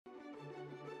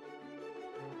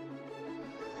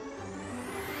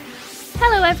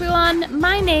Hello everyone,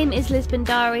 my name is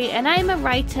Bhandari and I am a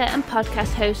writer and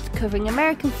podcast host covering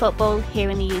American football here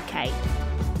in the UK.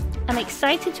 I'm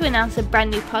excited to announce a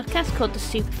brand new podcast called the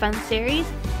Superfan Series,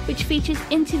 which features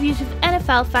interviews with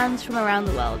NFL fans from around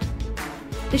the world.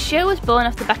 The show was born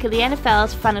off the back of the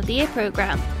NFL's Fan of the Year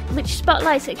programme, which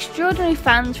spotlights extraordinary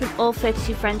fans from all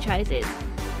 32 franchises.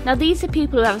 Now these are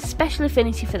people who have a special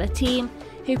affinity for their team,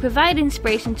 who provide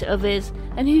inspiration to others,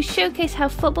 and who showcase how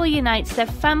football unites their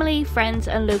family, friends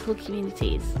and local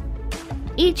communities.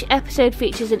 Each episode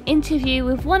features an interview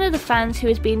with one of the fans who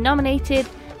has been nominated,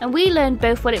 and we learn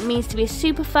both what it means to be a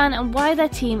superfan and why their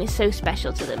team is so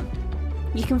special to them.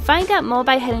 You can find out more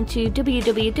by heading to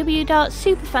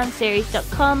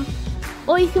www.superfanseries.com,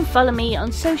 or you can follow me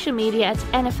on social media at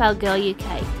NFL Girl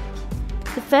UK.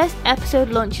 The first episode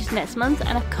launches next month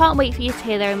and I can't wait for you to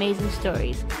hear their amazing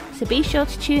stories, so be sure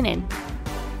to tune in.